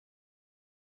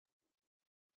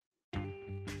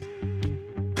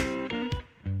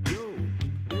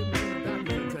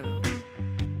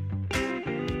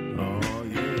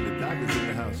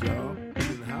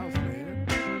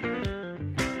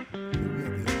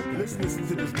Listen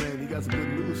to this man. He got some good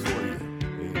news for you.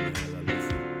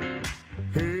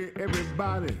 Hey,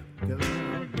 everybody,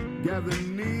 gather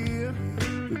near.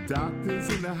 The doctor's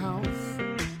in the house,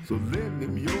 so lend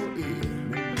him your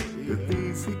ear. The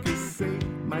things he can say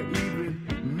might even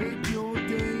make your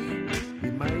day.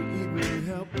 He might even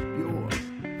help your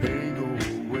pain go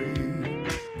away.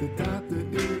 The doctor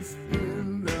is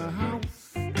in the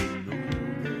house.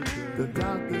 The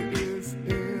doctor is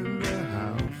in the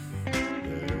house.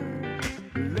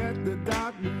 Let the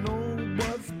doctor know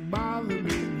what's bothering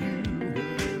you.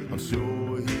 I'm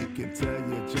sure he can tell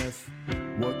you just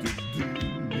what to do.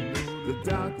 The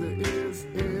doctor is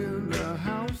in the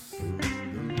house.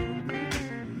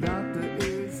 Doctor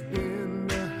is in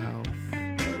the house.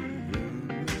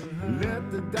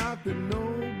 Let the doctor know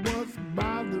what's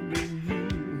bothering you.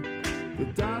 The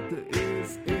doctor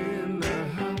is in the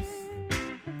house.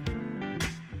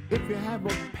 If you have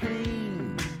a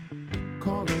pain,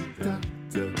 call a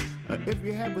doctor. If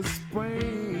you have a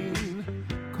sprain,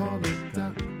 call a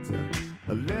doctor.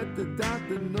 Let the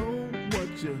doctor know what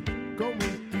you're going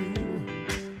through.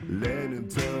 Let him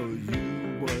tell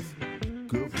you what's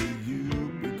good for you,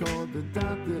 because the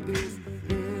doctor is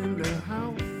in the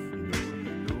house.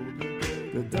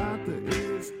 The doctor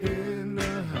is in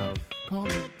the house. Call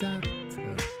a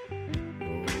doctor.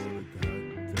 Call a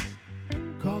doctor.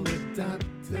 Call the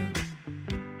doctor.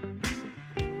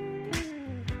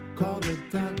 Call the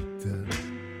doctor.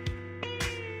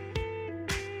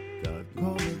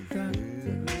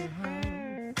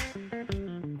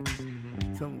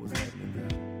 Tell me what's happening,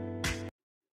 guys.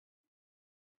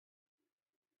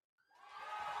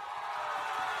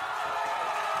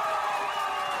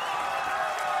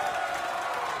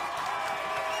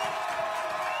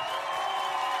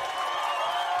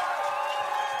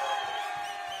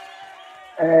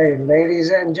 Hey, ladies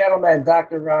and gentlemen,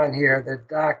 Dr. Ron here. The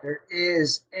doctor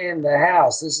is in the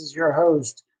house. This is your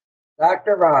host,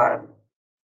 Dr. Ron,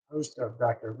 host of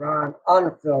Dr. Ron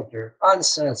Unfiltered,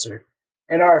 Uncensored,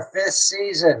 in our 5th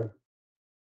season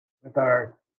with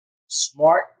our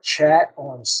smart chat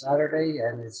on Saturday,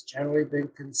 and it's generally been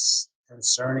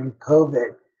concerning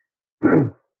COVID.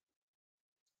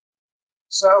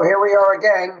 So here we are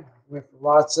again with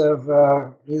lots of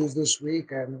news this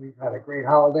week, and we've had a great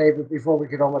holiday. But before we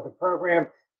get on with the program,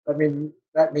 let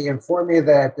me inform you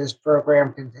that this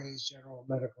program contains general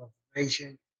medical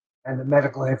information, and the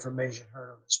medical information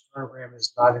heard on this program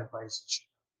is not advice and should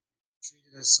not be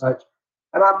treated as such.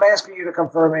 And I'm asking you to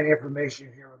confirm any information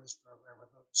you hear on this program with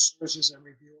other sources and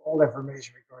review all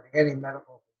information regarding any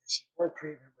medical condition or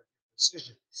treatment with your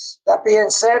physician. That being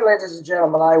said, ladies and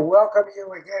gentlemen, I welcome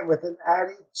you again with an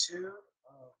attitude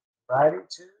of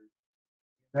gratitude.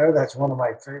 You know, that's one of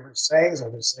my favorite sayings.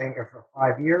 I've been saying it for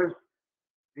 5 years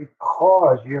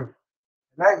because you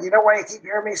know why you keep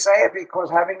hearing me say it? Because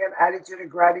having an attitude of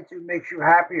gratitude makes you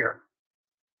happier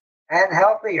and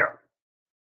healthier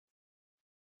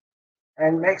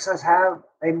and makes us have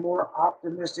a more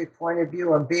optimistic point of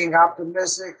view. And being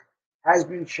optimistic has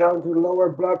been shown to lower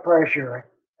blood pressure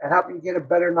and help you get a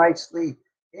better night's sleep,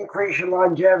 increase your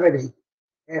longevity.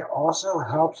 It also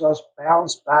helps us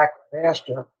bounce back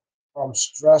faster from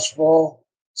stressful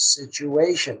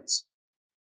situations.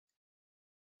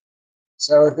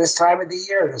 So at this time of the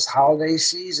year, this holiday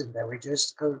season that we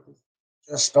just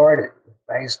started,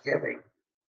 Thanksgiving,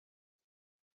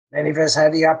 many of us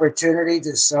had the opportunity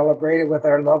to celebrate it with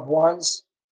our loved ones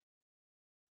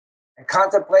and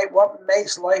contemplate what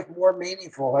makes life more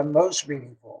meaningful and most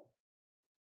meaningful.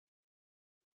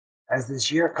 As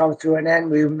this year comes to an end,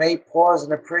 we may pause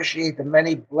and appreciate the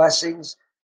many blessings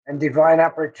and divine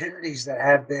opportunities that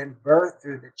have been birthed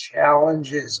through the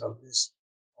challenges of this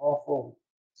awful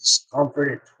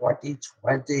discomforted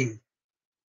 2020.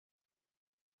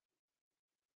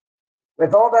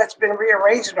 With all that's been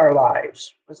rearranged in our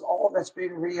lives, with all that's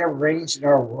been rearranged in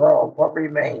our world, what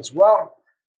remains? Well,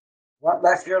 what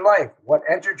left your life? What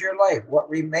entered your life? What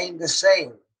remained the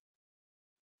same?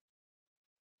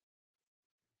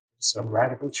 Some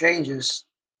radical changes.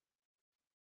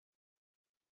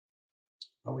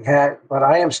 But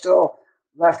I am still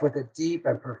left with a deep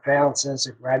and profound sense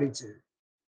of gratitude.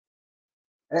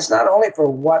 And it's not only for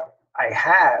what I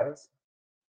have.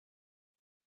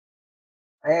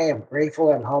 I am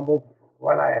grateful and humbled for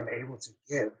what I am able to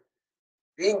give.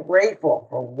 Being grateful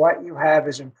for what you have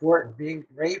is important. Being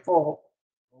grateful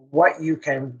for what you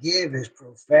can give is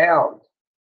profound.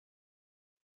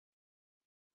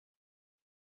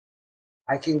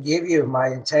 I can give you my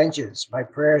intentions, my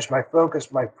prayers, my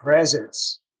focus, my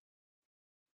presence.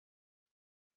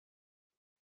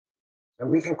 And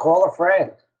we can call a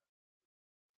friend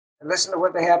and listen to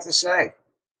what they have to say.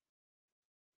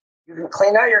 You can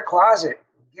clean out your closet,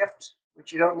 gift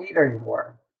what you don't need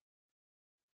anymore.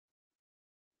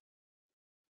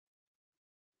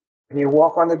 When you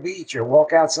walk on the beach or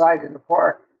walk outside in the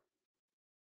park,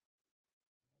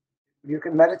 you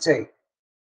can meditate.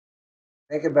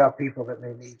 Think about people that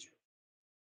may need you.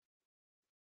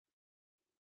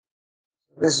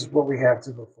 This is what we have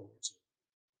to look forward to.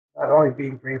 Not only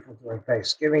being grateful during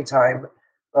Thanksgiving time,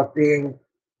 but being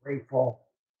grateful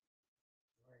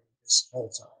during this whole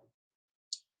time.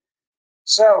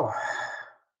 So,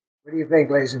 what do you think,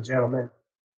 ladies and gentlemen?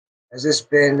 Has this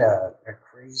been a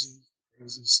crazy,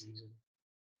 crazy season?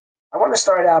 I want to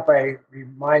start out by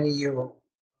reminding you of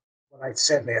what I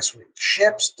said last week.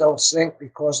 Ships don't sink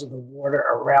because of the water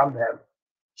around them.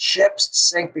 Ships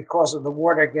sink because of the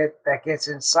water that gets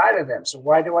inside of them. So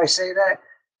why do I say that?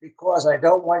 Because I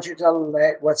don't want you to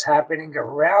let what's happening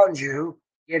around you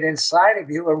get inside of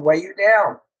you and weigh you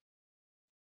down.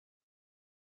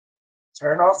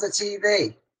 Turn off the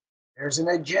TV. There's an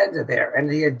agenda there, and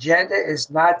the agenda is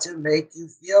not to make you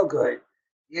feel good.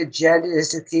 The agenda is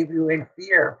to keep you in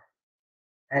fear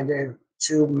and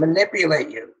to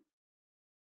manipulate you.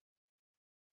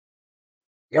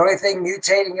 The only thing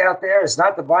mutating out there is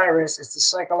not the virus, it's the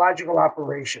psychological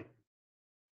operation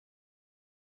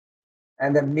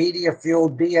and the media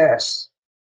fueled BS.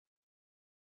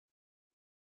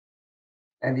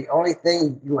 And the only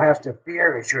thing you have to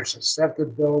fear is your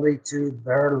susceptibility to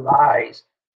their lies.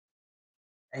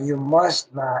 And you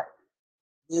must not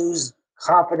lose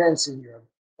confidence in your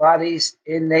body's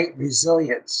innate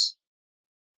resilience.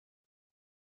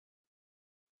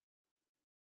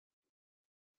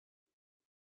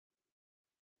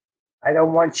 I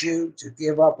don't want you to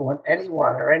give up on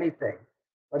anyone or anything.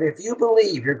 But if you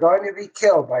believe you're going to be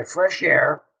killed by fresh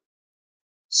air,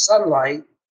 sunlight,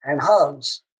 and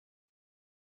hugs,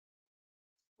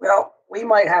 well, we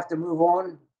might have to move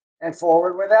on and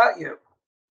forward without you. I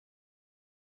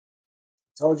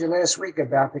told you last week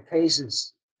about the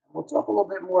cases. We'll talk a little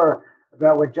bit more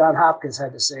about what John Hopkins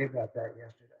had to say about that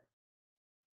yesterday.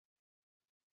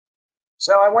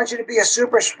 So I want you to be a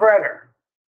super spreader.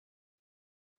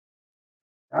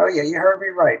 Oh, yeah, you heard me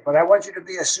right. But I want you to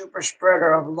be a super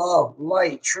spreader of love,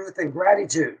 light, truth, and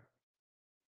gratitude.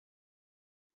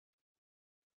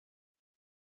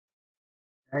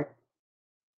 Okay?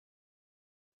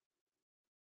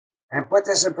 And put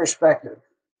this in perspective.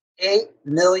 8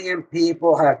 million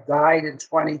people have died in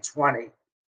 2020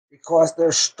 because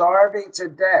they're starving to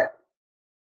death.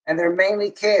 And they're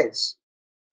mainly kids.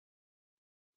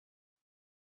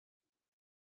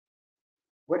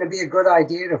 Wouldn't it be a good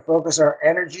idea to focus our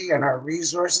energy and our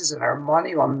resources and our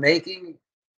money on making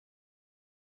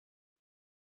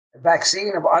a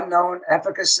vaccine of unknown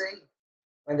efficacy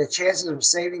when the chances of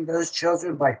saving those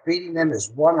children by feeding them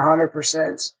is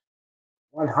 100%?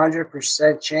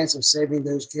 100% chance of saving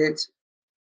those kids?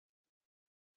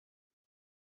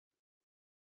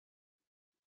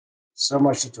 So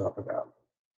much to talk about.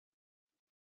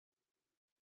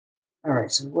 All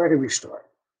right, so where do we start?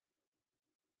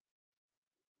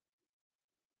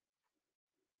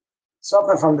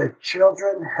 Something from the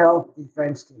Children Health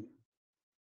Defense Team.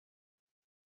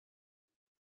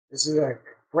 This is a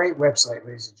great website,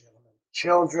 ladies and gentlemen.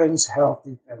 Children's Health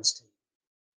Defense Team.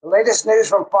 The latest news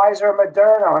from Pfizer and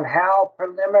Moderna on how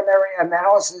preliminary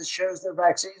analysis shows their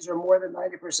vaccines are more than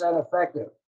 90% effective.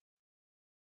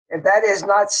 And that is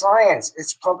not science,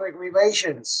 it's public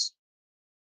relations.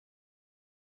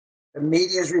 The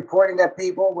media is reporting that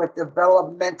people with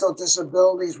developmental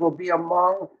disabilities will be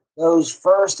among those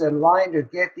first in line to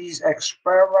get these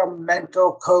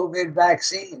experimental COVID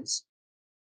vaccines.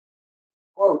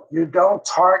 Quote, you don't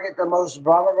target the most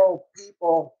vulnerable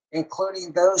people,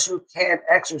 including those who can't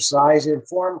exercise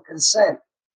informed consent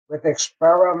with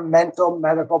experimental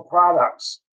medical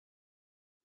products.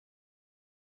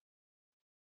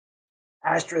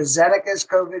 AstraZeneca's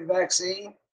COVID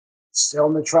vaccine, still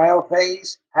in the trial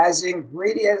phase, has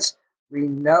ingredients we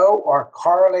know are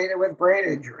correlated with brain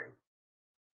injury.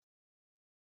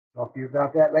 Talked to you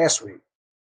about that last week.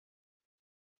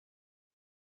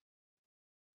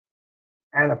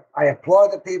 And I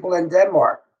applaud the people in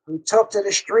Denmark who took to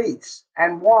the streets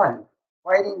and won,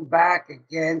 fighting back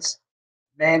against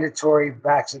mandatory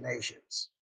vaccinations.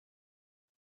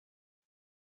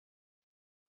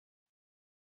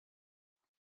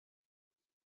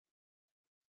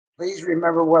 Please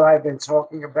remember what I've been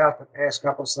talking about the past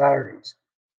couple Saturdays.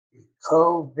 The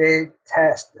COVID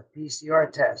test, the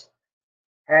PCR test,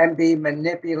 can be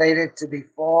manipulated to be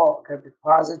false, can be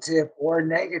positive or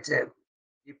negative,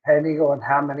 depending on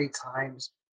how many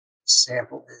times the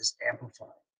sample is amplified.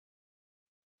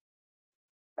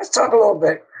 Let's talk a little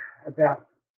bit about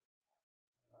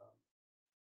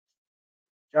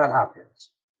John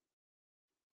Hopkins.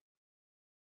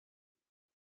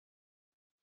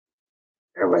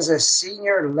 There was a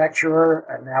senior lecturer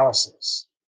analysis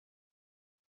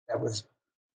that was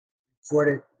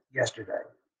reported yesterday.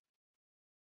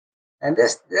 And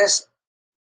this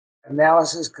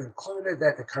analysis concluded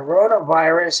that the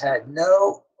coronavirus had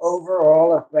no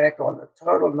overall effect on the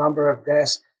total number of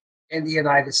deaths in the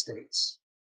United States.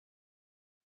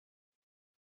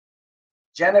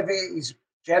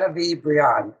 Genevieve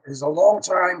Briand is a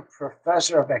longtime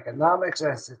professor of economics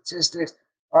and statistics,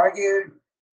 argued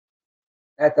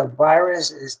that the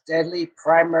virus is deadly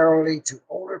primarily to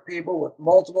older people with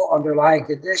multiple underlying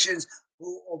conditions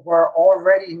who were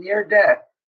already near death,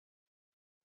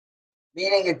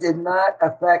 meaning it did not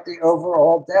affect the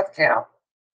overall death count.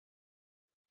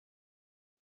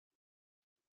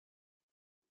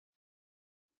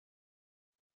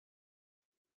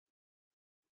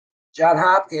 John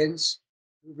Hopkins,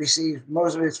 who received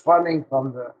most of its funding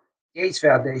from the Gates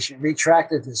Foundation,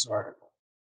 retracted this article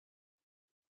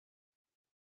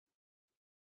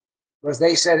because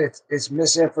they said it's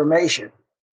misinformation.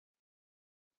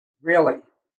 Really.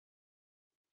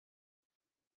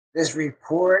 This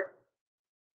report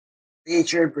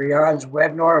featured Briand's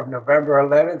webinar of November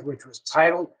 11th, which was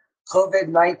titled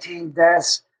COVID-19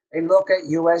 Deaths, a Look at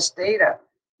U.S. Data,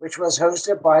 which was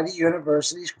hosted by the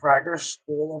university's Krieger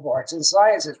School of Arts and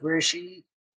Sciences, where she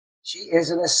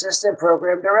is an assistant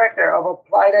program director of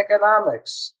applied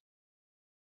economics.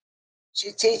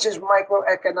 She teaches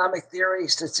microeconomic theory,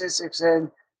 statistics,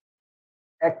 and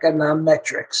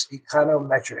econometrics.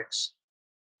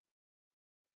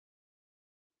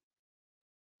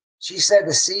 She said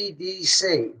the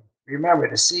CDC, remember,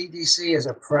 the CDC is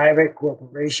a private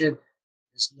corporation,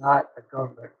 it's not a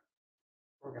government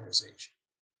organization.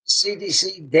 The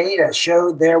CDC data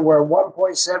showed there were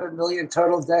 1.7 million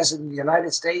total deaths in the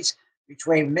United States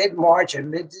between mid-March and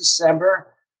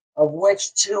mid-December, of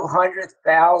which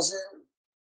 200,000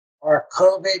 are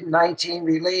COVID-19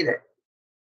 related.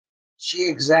 She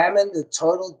examined the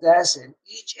total deaths in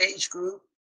each age group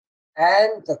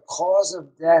and the cause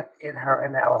of death in her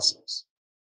analysis.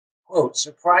 Quote,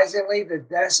 surprisingly, the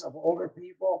deaths of older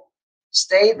people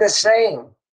stayed the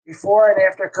same before and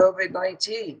after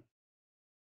COVID-19.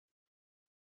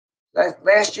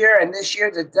 Last year and this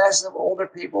year, the deaths of older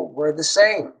people were the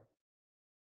same.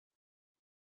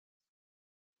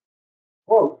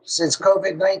 Quote, since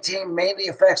COVID-19 mainly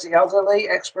affects the elderly,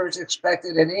 experts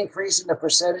expected an increase in the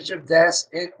percentage of deaths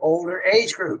in older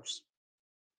age groups.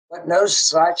 But no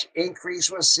such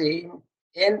increase was seen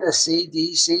in the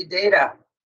CDC data.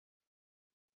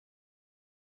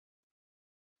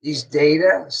 These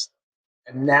data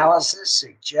analysis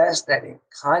suggests that in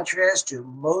contrast to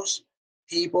most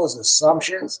people's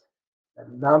assumptions, the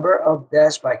number of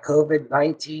deaths by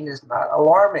COVID-19 is not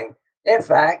alarming. In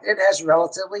fact, it has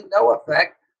relatively no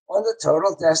effect on the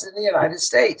total deaths in the United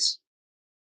States.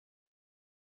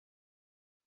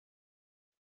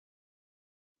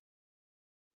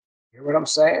 Hear what I'm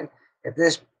saying? If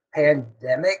this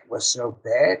pandemic was so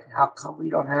bad, how come we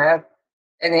don't have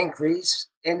an increase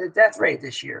in the death rate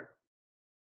this year?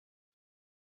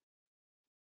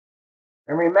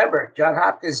 And remember, John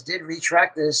Hopkins did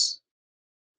retract this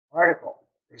article.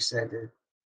 They said that,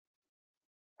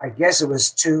 I guess it was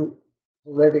too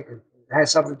political, it had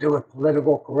something to do with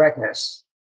political correctness.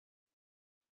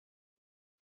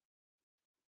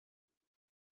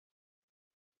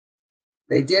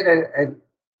 They did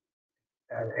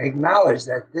acknowledge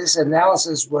that this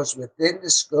analysis was within the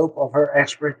scope of her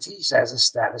expertise as a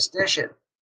statistician.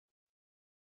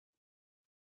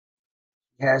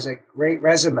 She has a great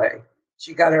resume.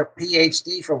 She got her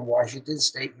PhD from Washington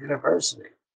State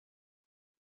University.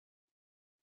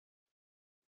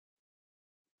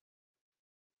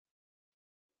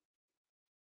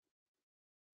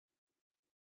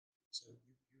 So you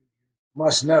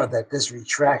must know that this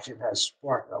retraction has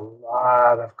sparked a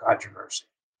lot of controversy.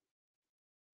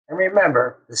 And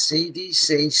remember, the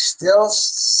CDC still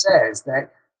says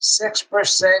that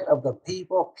 6% of the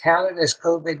people counted as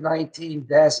COVID-19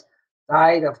 deaths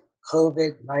died of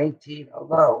COVID-19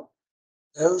 alone.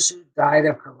 Those who died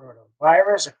of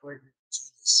coronavirus, according to the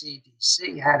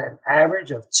CDC, had an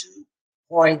average of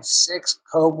 2.6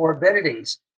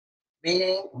 comorbidities,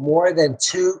 meaning more than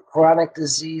 2 chronic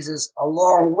diseases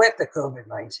along with the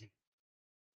COVID-19.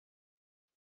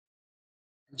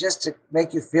 Just to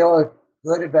make you feel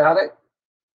good about it,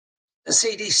 the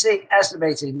CDC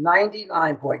estimates a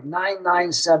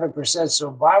 99.997%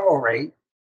 survival rate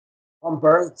from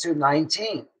birth to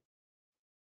 19,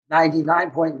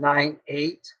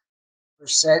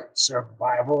 99.98%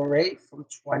 survival rate from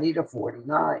 20 to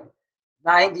 49,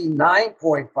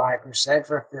 99.5%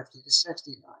 for 50 to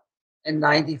 69, and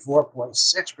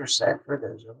 94.6% for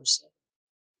those over 70.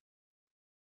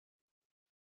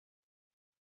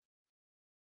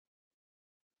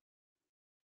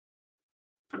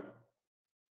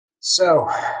 So,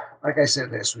 like I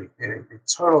said last week, the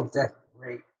total death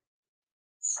rate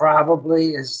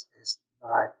probably is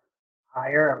not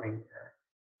higher. I mean,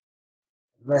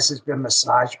 unless it's been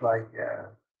massaged by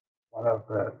one of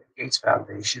the Gates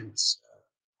Foundation's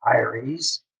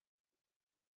hirees.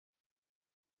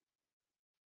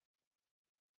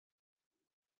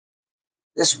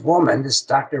 This woman, this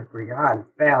Dr. Briand,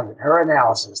 found in her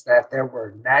analysis that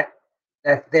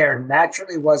there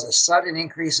naturally was a sudden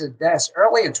increase in deaths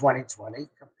early in 2020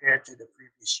 compared to the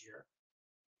previous year.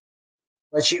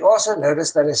 But she also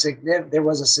noticed that there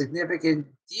was a significant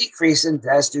decrease in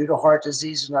deaths due to heart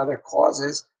disease and other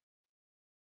causes.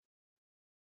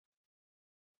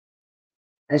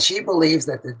 And she believes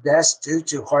that the deaths due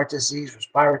to heart disease,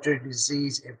 respiratory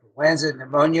disease, influenza, and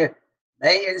pneumonia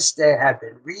may instead have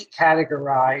been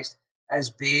recategorized as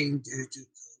being due to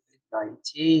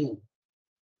COVID-19.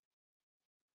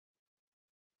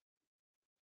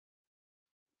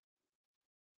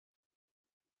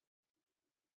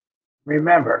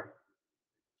 Remember,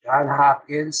 Johns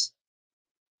Hopkins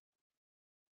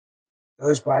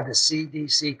goes by the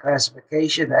CDC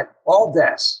classification that all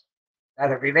deaths that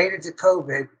are related to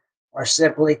COVID are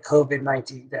simply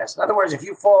COVID-19 deaths. In other words, if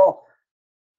you fall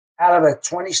out of a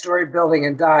 20-story building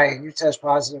and die and you test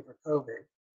positive for COVID,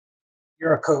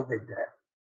 you're a COVID death.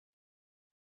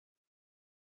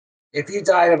 If you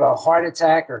died of a heart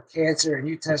attack or cancer and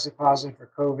you tested positive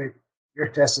for COVID, you're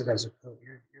tested as a COVID.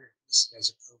 You're listed as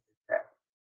a COVID death.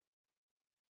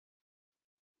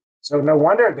 So no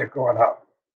wonder they're going up,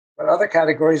 but other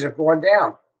categories are going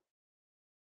down.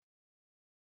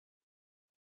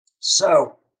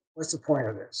 So what's the point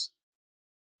of this?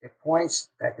 It points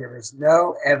that there is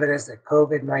no evidence that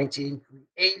COVID-19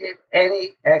 created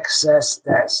any excess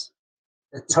deaths.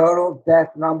 The total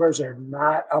death numbers are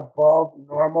not above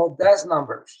normal death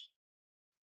numbers.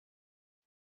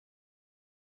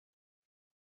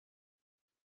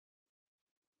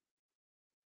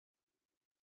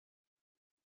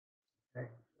 Okay.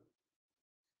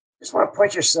 Just want to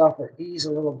put yourself at ease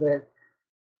a little bit.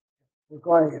 We're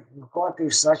going through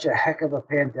such a heck of a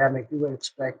pandemic. You would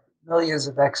expect millions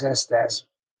of excess deaths,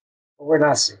 but we're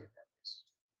not seeing that.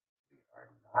 We are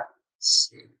not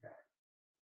seeing that.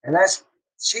 And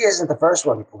she isn't the first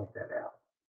one to point that out.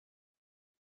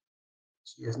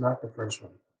 She is not the first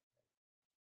one.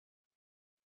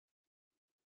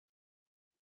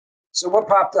 So what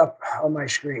popped up on my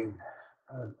screen?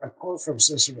 A quote from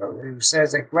Cicero, who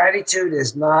says that gratitude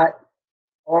is not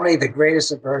only the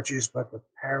greatest of virtues, but the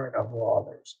parent of all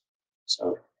others.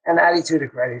 So an attitude of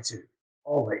gratitude,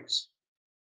 always.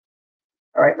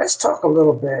 All right, let's talk a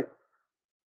little bit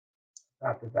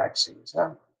about the vaccines,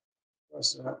 huh?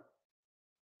 Because,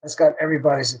 that's got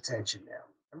everybody's attention now.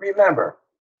 And remember,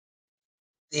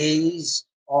 these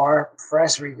are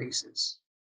press releases.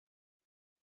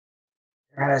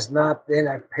 There has not been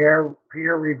a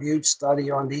peer-reviewed study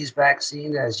on these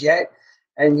vaccines as yet,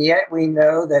 and yet we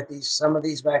know that some of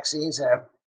these vaccines have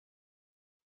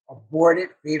aborted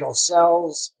fetal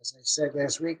cells. As I said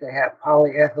last week, they have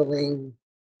polyethylene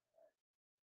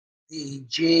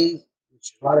PEG,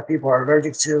 which a lot of people are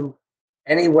allergic to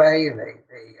anyway, and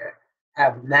they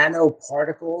have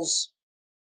nanoparticles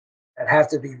that have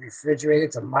to be refrigerated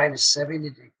to minus 70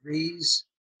 degrees.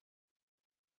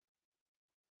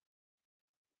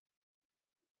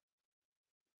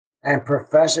 And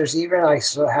professors, even I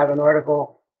have an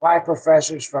article, 5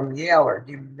 professors from Yale are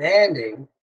demanding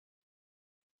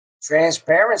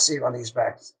transparency on these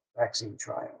vaccine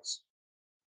trials.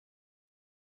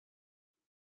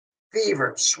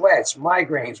 Fever, sweats,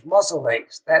 migraines, muscle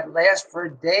aches that last for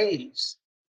days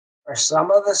are some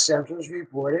of the symptoms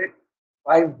reported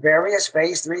by various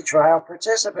phase 3 trial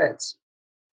participants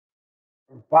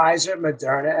from Pfizer,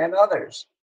 Moderna, and others.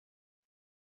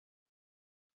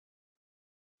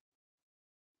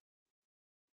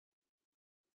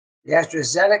 The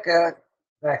AstraZeneca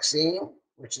vaccine,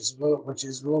 which is a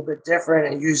little bit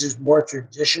different and uses more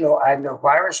traditional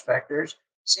adenovirus vectors,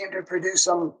 seem to produce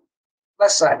some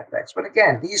less side effects. But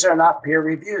again, these are not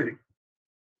peer-reviewed.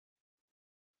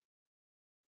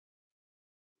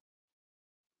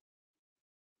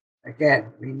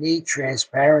 Again, we need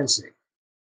transparency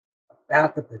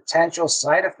about the potential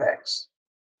side effects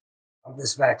of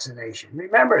this vaccination.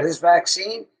 Remember, this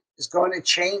vaccine is going to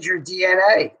change your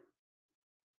DNA.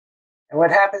 And what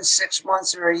happens 6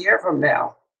 months or a year from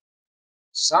now?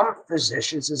 Some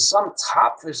physicians and some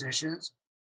top physicians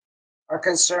are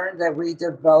concerned that we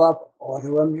develop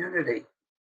autoimmunity.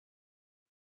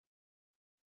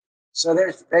 So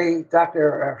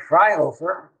Dr.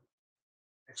 Freihofer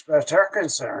expressed her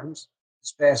concerns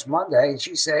this past Monday, and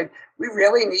she said, we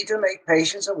really need to make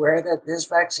patients aware that this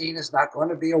vaccine is not going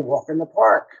to be a walk in the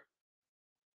park.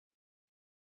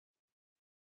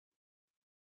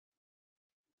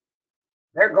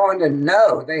 They're going to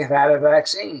know they've had a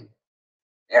vaccine.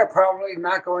 They're probably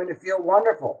not going to feel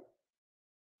wonderful.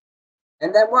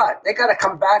 And then what? They got to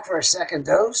come back for a second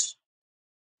dose?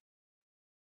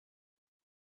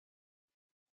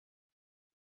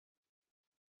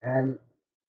 And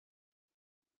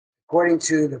according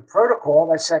to the protocol,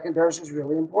 that second dose is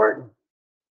really important,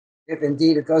 if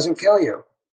indeed it doesn't kill you.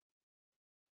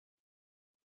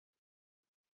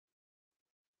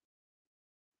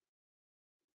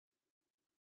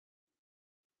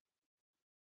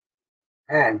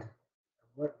 And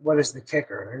what is the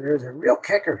kicker? There's a real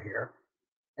kicker here,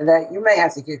 and that you may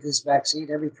have to get this vaccine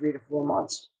every 3 to 4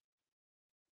 months.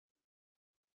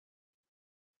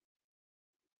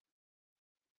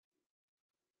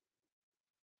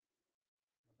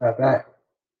 About that.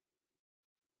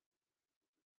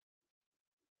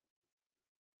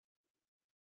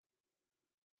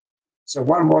 So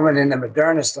one woman in the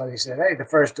Moderna study said, hey, the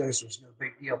first dose was no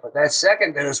big deal, but that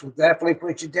second dose will definitely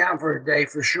put you down for a day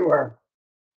for sure.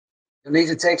 You'll need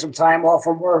to take some time off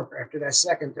from work after that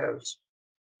second dose.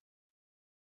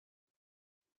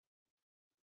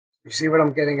 You see what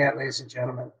I'm getting at, ladies and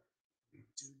gentlemen? We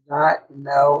do not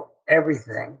know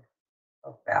everything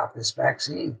about this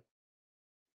vaccine.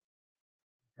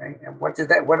 Okay? And what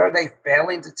are they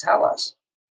failing to tell us?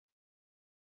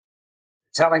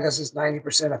 Telling us it's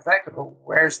 90% effective, but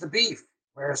where's the beef?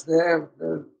 Where's the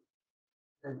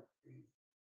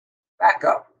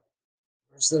backup?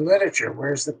 Where's the literature?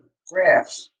 Where's the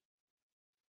graphs?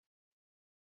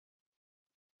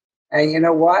 And you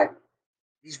know what?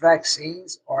 These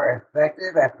vaccines are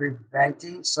effective at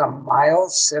preventing some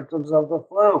mild symptoms of the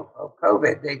flu, of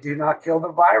COVID. They do not kill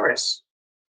the virus.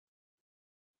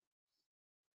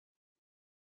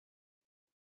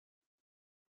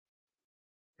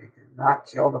 They do not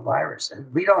kill the virus.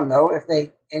 And we don't know if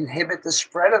they inhibit the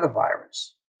spread of the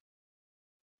virus.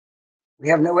 We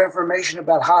have no information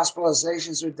about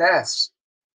hospitalizations or deaths.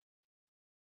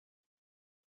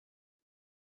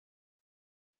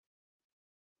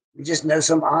 We just know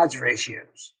some odds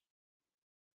ratios.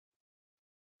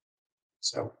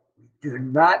 So we do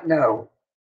not know,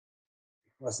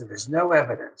 because there is no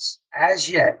evidence as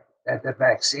yet that the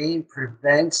vaccine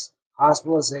prevents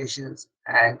hospitalizations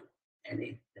and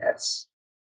any deaths.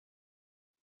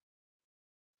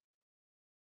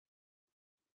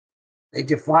 They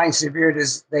define severe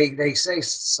disease. They say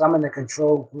some in the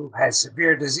control group had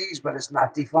severe disease, but it's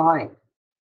not defined.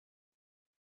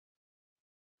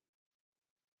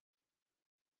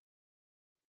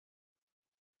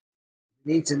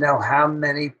 We need to know how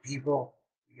many people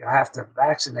you have to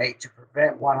vaccinate to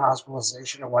prevent one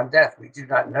hospitalization or one death. We do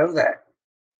not know that.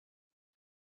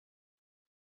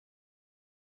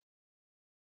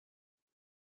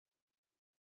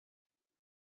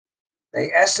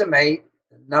 They estimate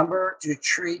the number to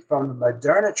treat from the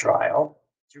Moderna trial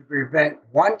to prevent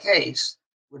one case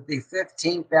would be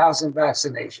 15,000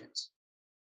 vaccinations.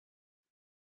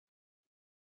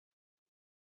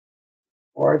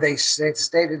 Or they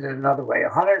stated it another way,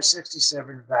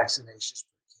 167 vaccinations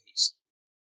per case.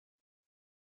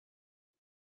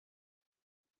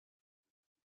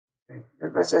 Okay.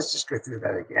 Let's just go through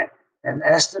that again. An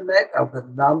estimate of the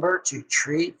number to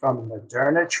treat from the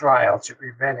Moderna trial to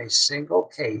prevent a single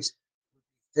case,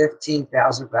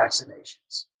 15,000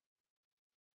 vaccinations.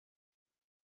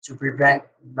 To prevent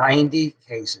 90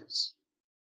 cases.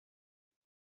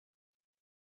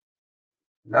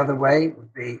 Another way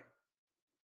would be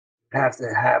have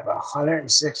to have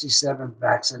 167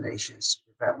 vaccinations to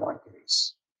prevent one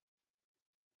case.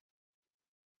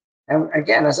 And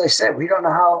again, as I said, we don't know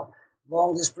how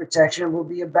long this protection will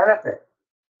be a benefit.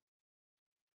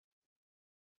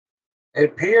 It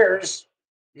appears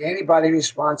the antibody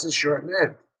response is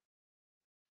short-lived.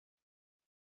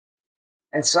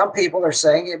 And some people are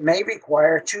saying it may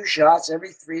require 2 shots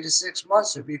every 3 to 6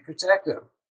 months to be protective.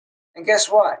 And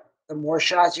guess what? The more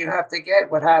shots you have to get,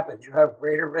 what happens? You have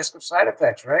greater risk of side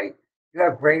effects, right? You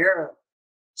have greater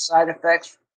side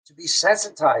effects to be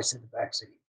sensitized to the vaccine.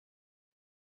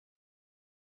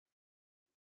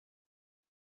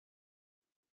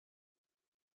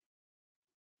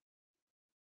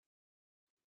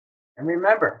 And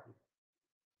remember,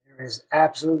 there is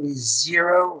absolutely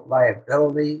zero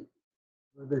liability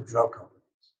for the drug companies.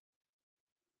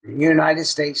 The United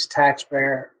States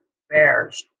taxpayer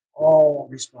bears all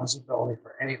responsibility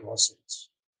for any lawsuits.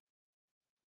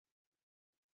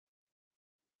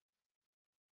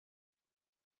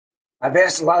 I've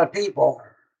asked a lot of people.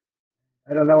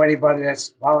 I don't know anybody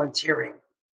that's volunteering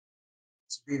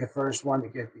to be the first one to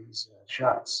get these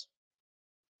shots.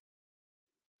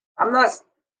 I'm not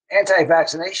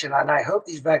anti-vaccination, and I hope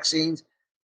these vaccines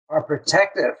are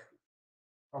protective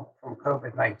from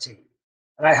COVID-19.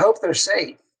 And I hope they're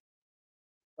safe.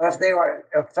 But if they are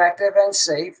effective and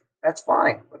safe, that's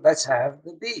fine. But let's have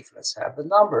the beef. Let's have the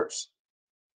numbers.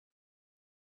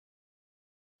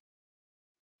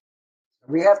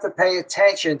 We have to pay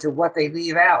attention to what they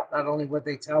leave out, not only what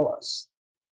they tell us.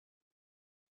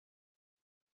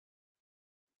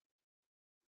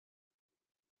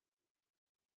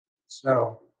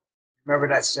 So remember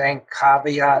that saying,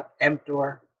 caveat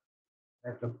emptor,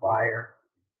 that's a buyer.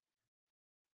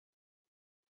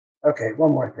 Okay,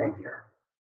 one more thing here.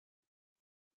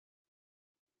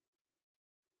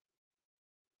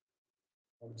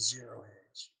 From Zero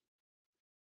Hedge.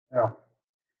 Well,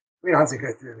 we don't have to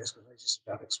go through this because I just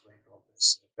about explained all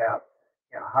this about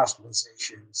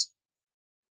hospitalizations.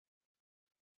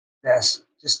 Deaths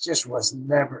just was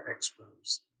never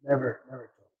exposed, never told.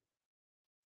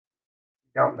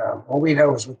 We don't know. All we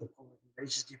know is what the Public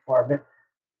Relations Department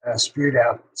spewed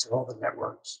out to all the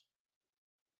networks.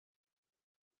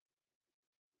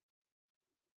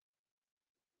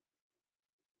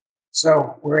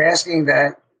 So we're asking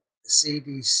that the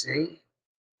CDC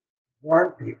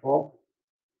warn people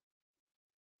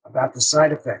about the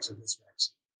side effects of this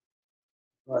vaccine.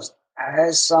 Because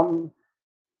as some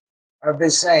have been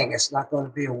saying, it's not going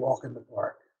to be a walk in the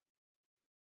park.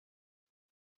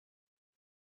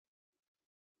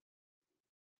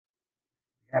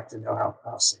 You have to know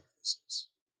how safe this is.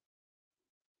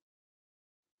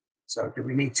 So do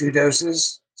we need 2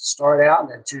 doses to start out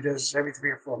and then 2 doses every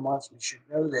 3 or 4 months? We should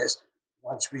know this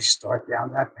once we start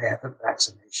down that path of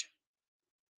vaccination.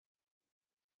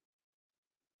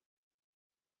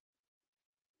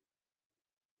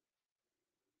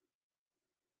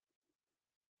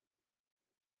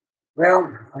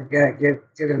 Well, I gotta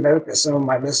get a note that some of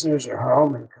my listeners are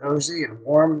home and cozy and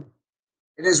warm.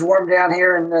 It is warm down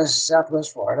here in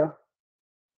Southwest Florida.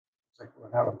 It's like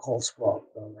we'll have a cold spell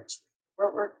next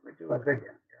week. We're doing good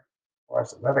down here as far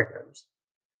as the weather goes.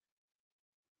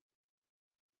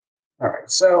 All right,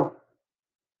 so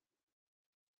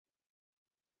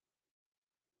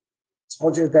I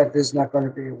told you that this is not going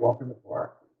to be a walk in the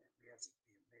park. We have to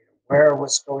be made aware of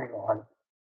what's going on.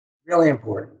 Really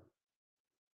important.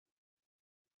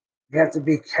 We have to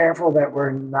be careful that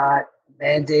we're not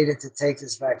mandated to take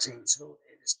this vaccine until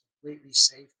it is completely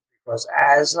safe, because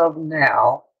as of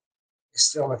now, it's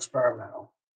still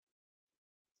experimental.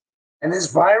 And this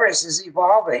virus is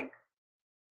evolving.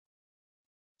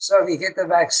 So if you get the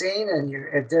vaccine and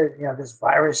this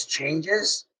virus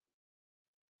changes,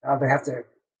 now they have to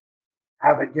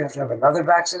have it. You have to have another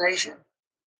vaccination.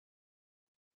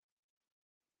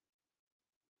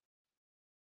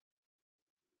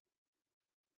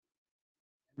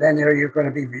 Then you're going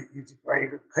to be.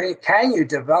 Can you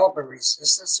develop a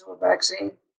resistance to a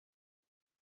vaccine?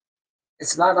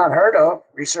 It's not unheard of.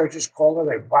 Researchers call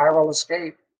it a viral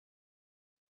escape.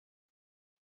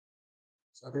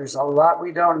 So there's a lot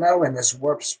we don't know in this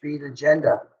warp speed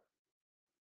agenda.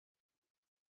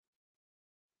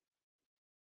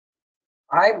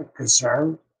 I'm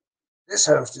concerned, this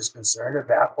host is concerned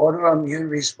about autoimmune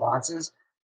responses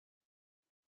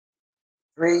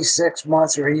 3, 6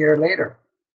 months, or a year later.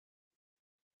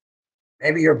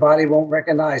 Maybe your body won't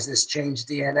recognize this changed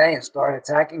DNA and start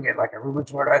attacking it, like a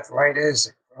rheumatoid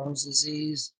arthritis, Crohn's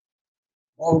disease,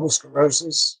 multiple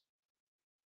sclerosis.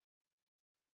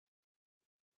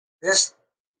 This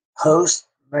host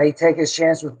may take his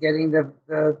chance with getting the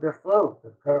flu,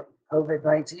 the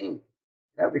COVID-19,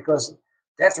 because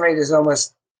death rate is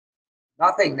almost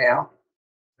nothing now,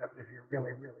 except if you're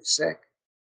really, really sick,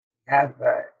 have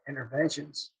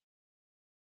interventions.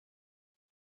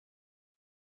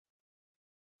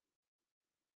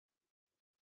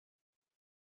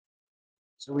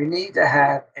 So we need to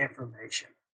have information.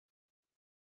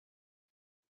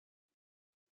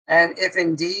 And if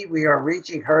indeed we are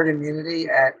reaching herd immunity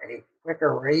at a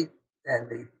quicker rate than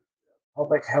the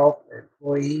public health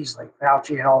employees like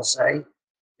Fauci and all say,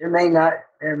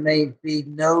 there may be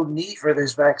no need for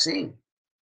this vaccine.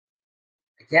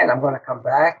 Again, I'm going to come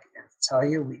back and tell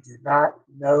you we do not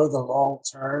know the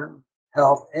long-term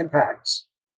health impacts.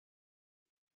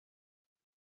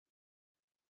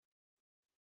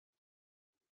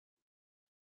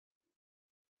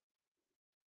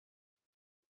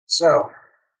 So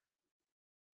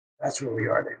that's where we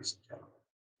are, ladies and gentlemen.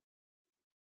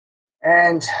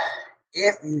 And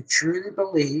if you truly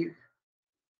believe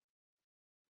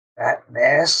that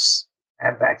masks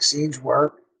and vaccines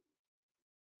work,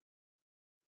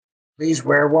 please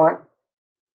wear one,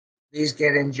 please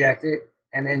get injected,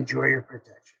 and enjoy your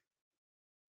protection.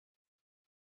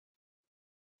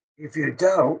 If you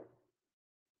don't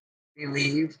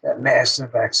believe that masks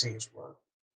and vaccines work,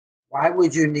 why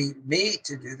would you need me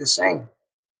to do the same?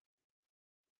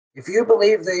 If you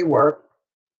believe they work,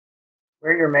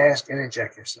 wear your mask and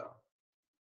inject yourself.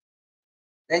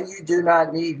 Then you do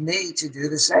not need me to do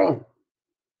the same,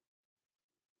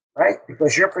 right?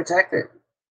 Because you're protected.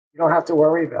 You don't have to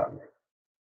worry about me.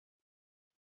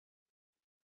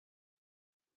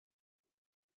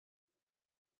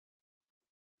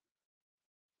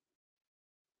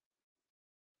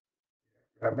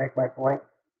 Did I make my point?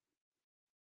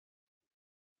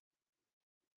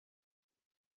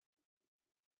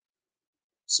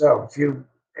 So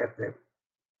if the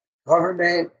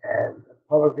government and the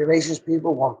public relations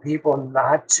people want people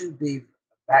not to be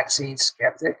vaccine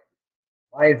skeptic,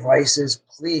 my advice is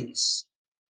please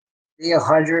be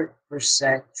 100%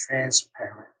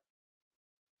 transparent.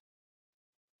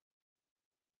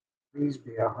 Please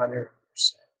be 100%.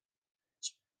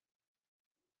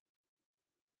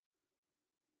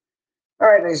 All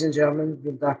right, ladies and gentlemen,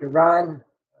 with Dr. Ron,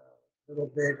 a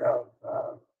little bit of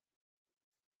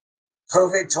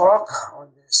COVID talk on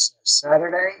this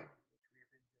Saturday, which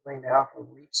we've been doing now for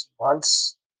weeks,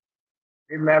 months.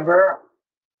 Remember,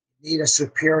 you need a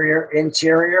superior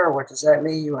interior. What does that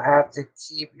mean? You have to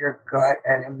keep your gut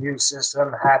and immune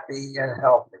system happy and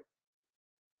healthy.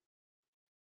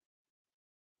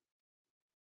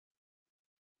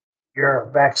 Your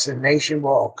vaccination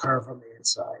will occur from the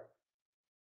inside.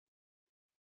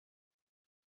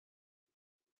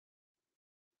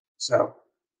 So,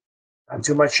 not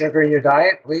too much sugar in your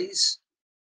diet, please.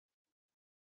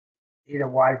 Eat a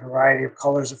wide variety of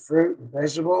colors of fruit and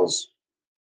vegetables.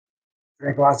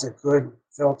 Drink lots of good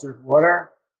filtered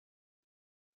water.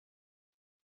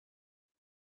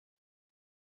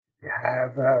 You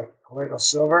have colloidal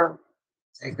silver.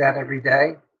 Take that every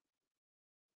day.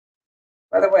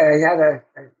 By the way, I had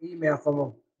an email from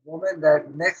a woman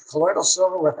that mixed colloidal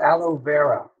silver with aloe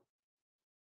vera.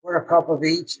 Put a cup of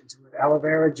each into an aloe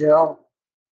vera gel.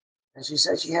 And she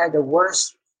said she had the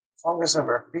worst fungus of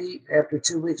her feet. After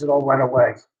 2 weeks, it all went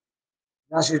away.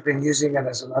 Now she's been using it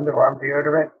as an underarm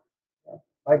deodorant.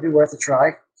 Might be worth a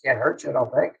try. Can't hurt you, I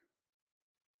don't think.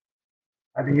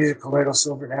 I've been using colloidal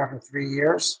silver now for 3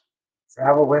 years.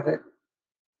 Travel with it.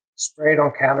 Spray it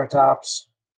on countertops.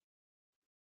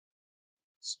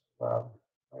 So,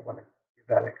 I want to give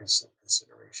that a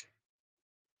consideration.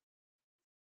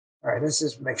 All right, let's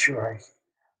just make sure I think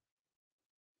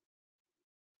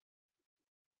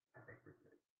we're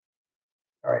good.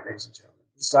 All right, ladies and gentlemen.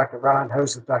 This is Dr. Ron,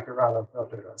 host of Dr. Ron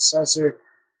Unfiltered Uncensored.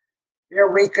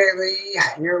 Your weekly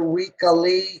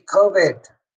COVID.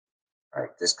 All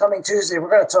right, this coming Tuesday, we're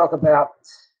going to talk about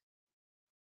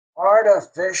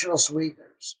artificial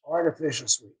sweeteners. Artificial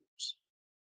sweeteners.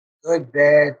 Good,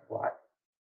 bad, what?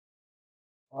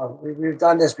 We've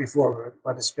done this before,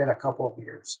 but it's been a couple of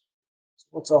years. So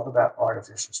we'll talk about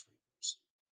artificial sweeteners.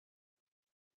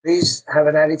 Please have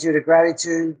an attitude of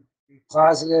gratitude. Be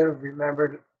positive.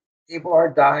 Remember, people are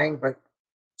dying, but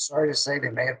sorry to say they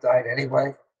may have died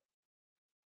anyway.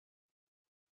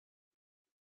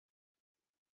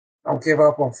 Don't give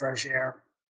up on fresh air.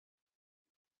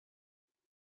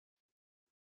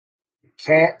 You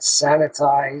can't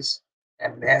sanitize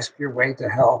and mask your way to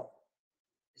health.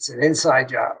 It's an inside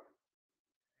job.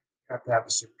 You have to have a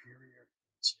superior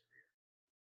interior.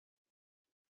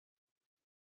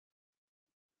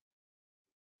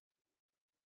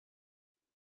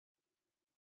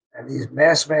 And these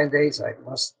mask mandates, I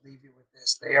must leave you with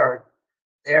this, they are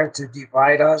there to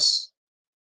divide us.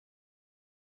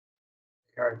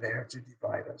 They are there to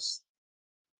divide us.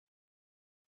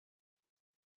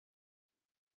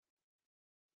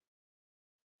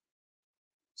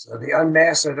 So the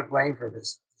unmasked are to blame for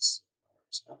this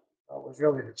virus. Well, it was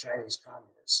really the Chinese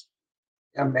communists.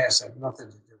 The unmasked have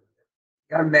nothing to do with it.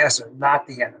 The unmasked are not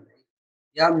the enemy.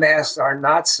 The unmasked are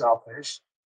not selfish.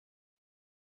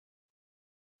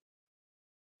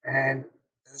 And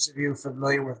those of you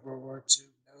familiar with World War II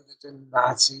know that the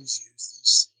Nazis used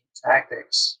these same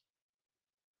tactics.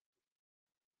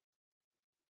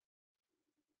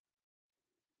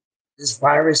 This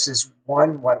virus is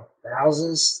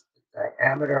 1/1000th the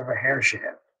diameter of a hair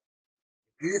shaft.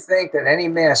 If you think that any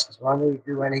mask is going to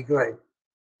do any good,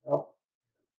 well,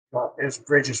 there's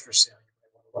bridges for sale you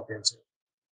might want to look into.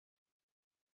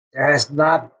 There has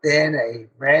not been a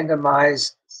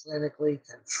randomized, clinically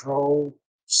controlled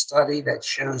study that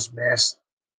shows masks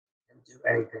can do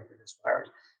anything to this virus.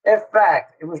 In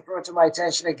fact, it was brought to my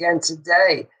attention again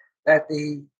today that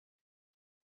the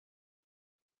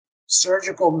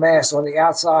surgical masks on the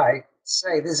outside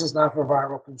say this is not for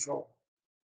viral control.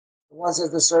 The ones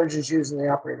that the surgeons use in the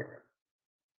operating room.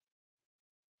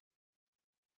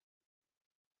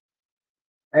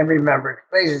 And remember,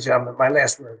 ladies and gentlemen, my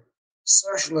last word,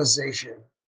 socialization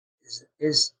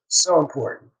is so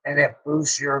important and it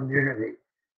boosts your immunity.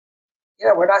 You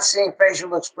know, we're not seeing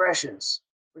facial expressions.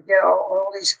 We get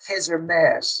all these kids are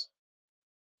masks.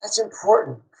 That's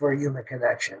important for a human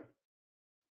connection.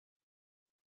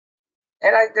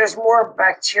 And there's more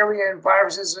bacteria and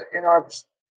viruses in our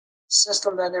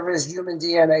system than there is human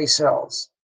DNA cells.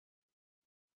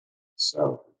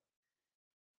 So,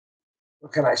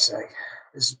 what can I say?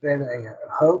 This has been a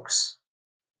hoax.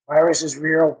 Virus is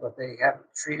real, but they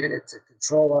haven't treated it to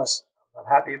control us. I'm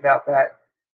not happy about that.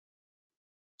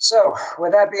 So,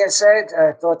 with that being said,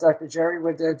 I thought Dr. Jerry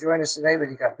would join us today, but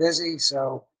he got busy.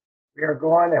 So, we are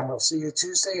gone, and we'll see you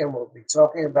Tuesday, and we'll be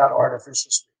talking about artificial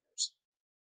sweeteners.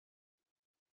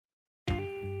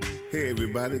 Hey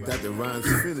everybody, Dr. Ron's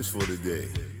finished for today.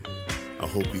 I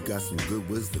hope you got some good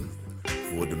wisdom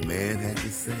for what the man had to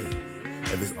say.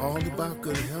 If it's all about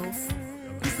good health,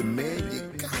 he's the man you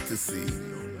got to see.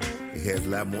 He has a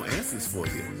lot more answers for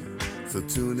you. So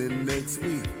tune in next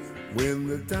week when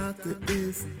the doctor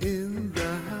is in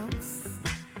the house.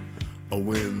 Or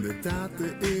when the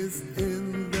doctor is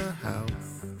in the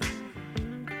house.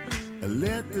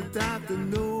 Let the doctor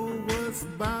know what's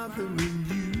bothering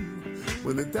you.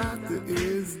 When the doctor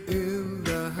is in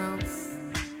the house.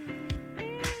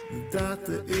 The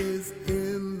doctor is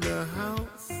in the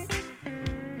house.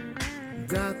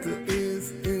 Doctor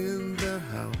is in the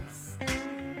house.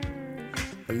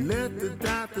 Let the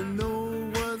doctor know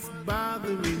what's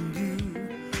bothering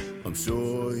you. I'm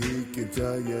sure he can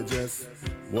tell you just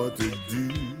what to do.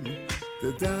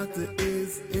 The doctor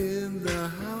is in the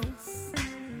house.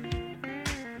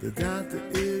 The doctor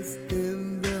is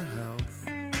in the house.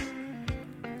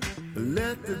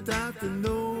 Let the doctor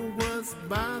know what's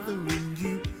bothering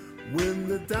you. When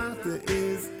the doctor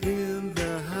is in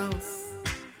the house.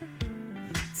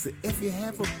 So if you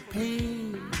have a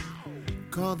pain,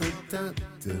 call the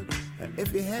doctor.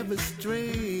 If you have a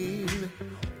strain,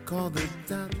 call the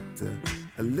doctor.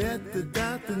 Let the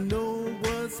doctor know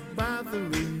what's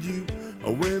bothering you.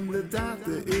 When the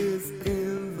doctor is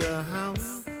in the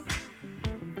house.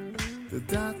 The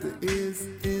doctor is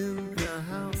in the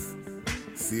house.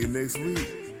 See you next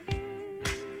week.